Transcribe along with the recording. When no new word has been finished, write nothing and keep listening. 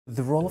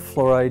The role of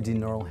fluoride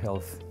in oral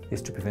health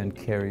is to prevent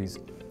caries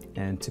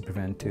and to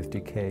prevent tooth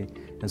decay,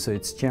 and so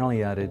it's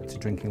generally added to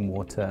drinking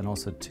water and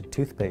also to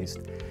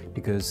toothpaste,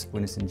 because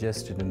when it's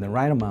ingested in the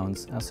right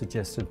amounts as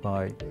suggested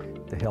by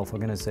the health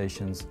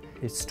organizations,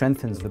 it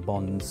strengthens the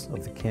bonds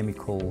of the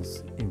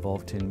chemicals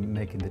involved in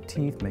making the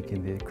teeth,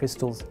 making the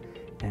crystals,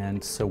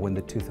 and so when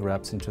the tooth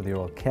erupts into the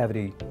oral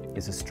cavity,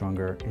 it's a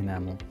stronger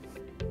enamel.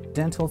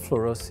 Dental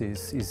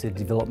fluorosis is a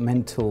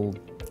developmental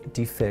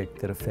defect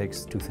that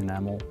affects tooth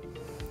enamel,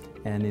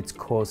 and it's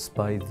caused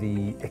by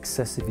the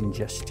excessive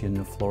ingestion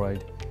of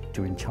fluoride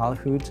during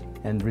childhood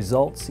and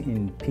results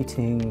in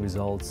pitting,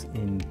 results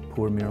in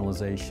poor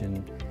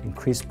mineralization,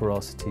 increased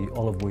porosity,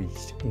 all of which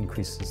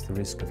increases the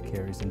risk of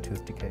caries and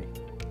tooth decay.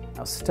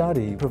 Our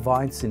study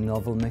provides a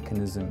novel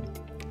mechanism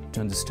to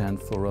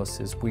understand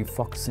fluorosis. We're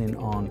focusing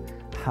on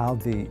how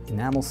the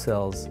enamel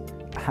cells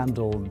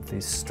handle the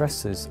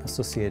stresses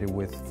associated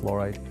with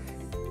fluoride.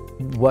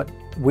 What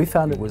we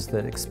found was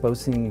that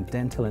exposing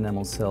dental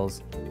enamel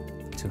cells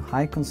to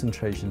high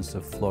concentrations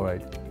of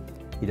fluoride,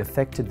 it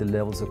affected the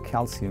levels of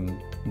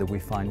calcium that we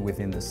find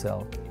within the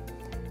cell.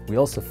 We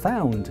also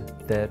found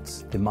that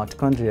the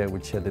mitochondria,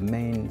 which are the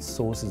main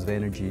sources of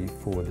energy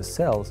for the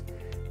cells,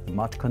 the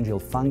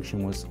mitochondrial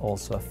function was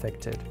also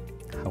affected.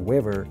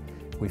 However,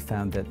 we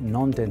found that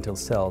non-dental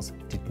cells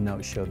did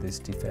not show these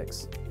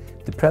defects.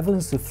 The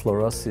prevalence of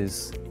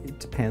fluorosis, it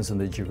depends on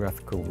the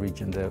geographical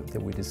region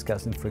that we're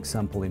discussing. For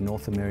example, in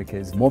North America,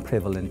 it's more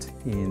prevalent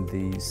in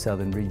the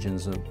southern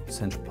regions of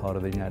central part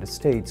of the United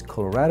States.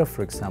 Colorado,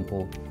 for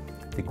example,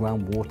 the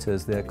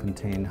groundwaters there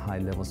contain high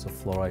levels of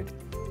fluoride.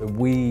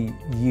 We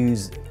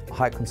use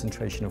high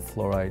concentration of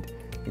fluoride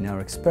in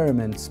our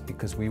experiments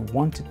because we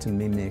wanted to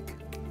mimic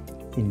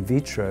in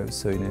vitro,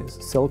 so in a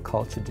cell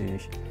culture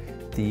dish,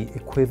 the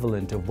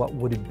equivalent of what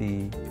would it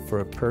be for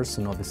a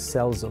person or the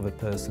cells of a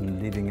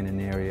person living in an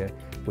area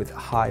with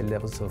high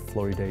levels of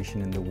fluoridation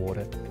in the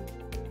water.